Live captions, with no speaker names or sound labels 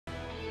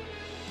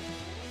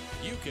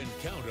can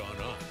count on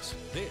us.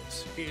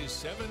 This is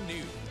 7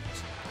 News.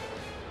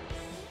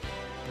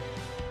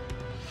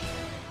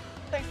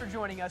 Thanks for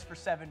joining us for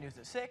 7 News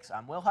at 6.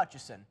 I'm Will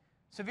Hutchison.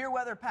 Severe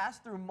weather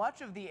passed through much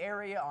of the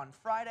area on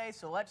Friday,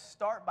 so let's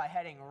start by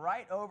heading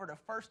right over to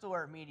First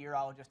Alert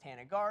meteorologist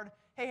Hannah Gard.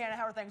 Hey Hannah,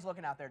 how are things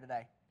looking out there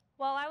today?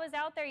 Well, I was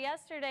out there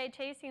yesterday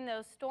chasing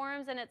those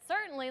storms, and it's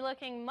certainly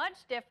looking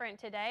much different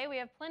today. We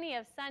have plenty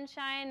of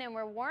sunshine, and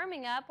we're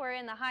warming up. We're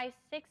in the high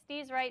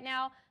 60s right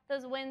now.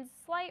 Those winds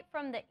slight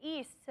from the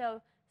east,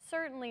 so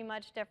certainly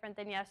much different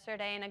than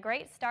yesterday, and a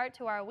great start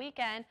to our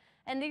weekend.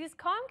 And these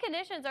calm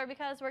conditions are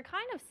because we're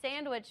kind of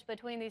sandwiched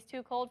between these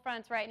two cold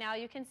fronts right now.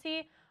 You can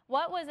see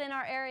what was in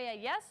our area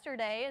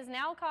yesterday is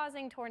now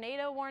causing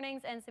tornado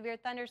warnings and severe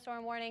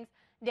thunderstorm warnings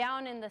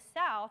down in the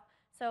south.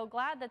 So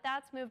glad that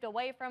that's moved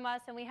away from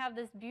us, and we have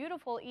this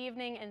beautiful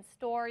evening in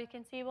store. You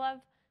can see we'll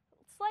have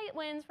slight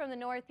winds from the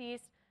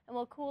northeast, and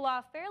we'll cool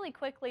off fairly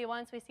quickly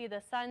once we see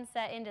the sun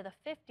set into the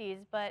 50s,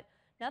 but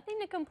nothing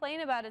to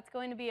complain about. It's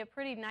going to be a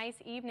pretty nice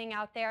evening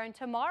out there, and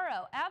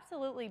tomorrow,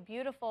 absolutely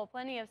beautiful,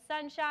 plenty of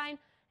sunshine,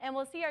 and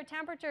we'll see our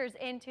temperatures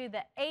into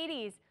the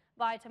 80s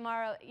by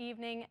tomorrow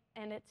evening,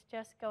 and it's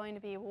just going to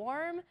be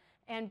warm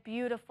and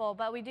beautiful.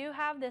 But we do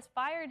have this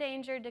fire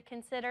danger to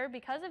consider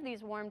because of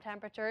these warm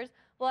temperatures.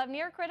 We'll have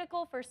near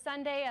critical for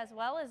Sunday as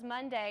well as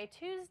Monday.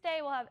 Tuesday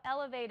we'll have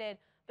elevated,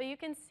 but you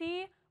can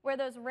see where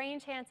those rain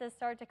chances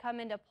start to come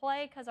into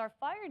play because our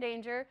fire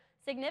danger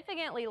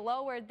significantly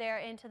lowered there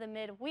into the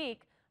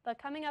midweek. But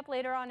coming up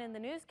later on in the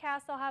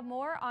newscast, I'll have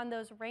more on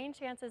those rain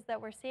chances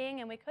that we're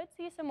seeing, and we could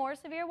see some more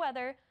severe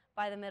weather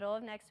by the middle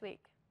of next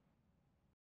week.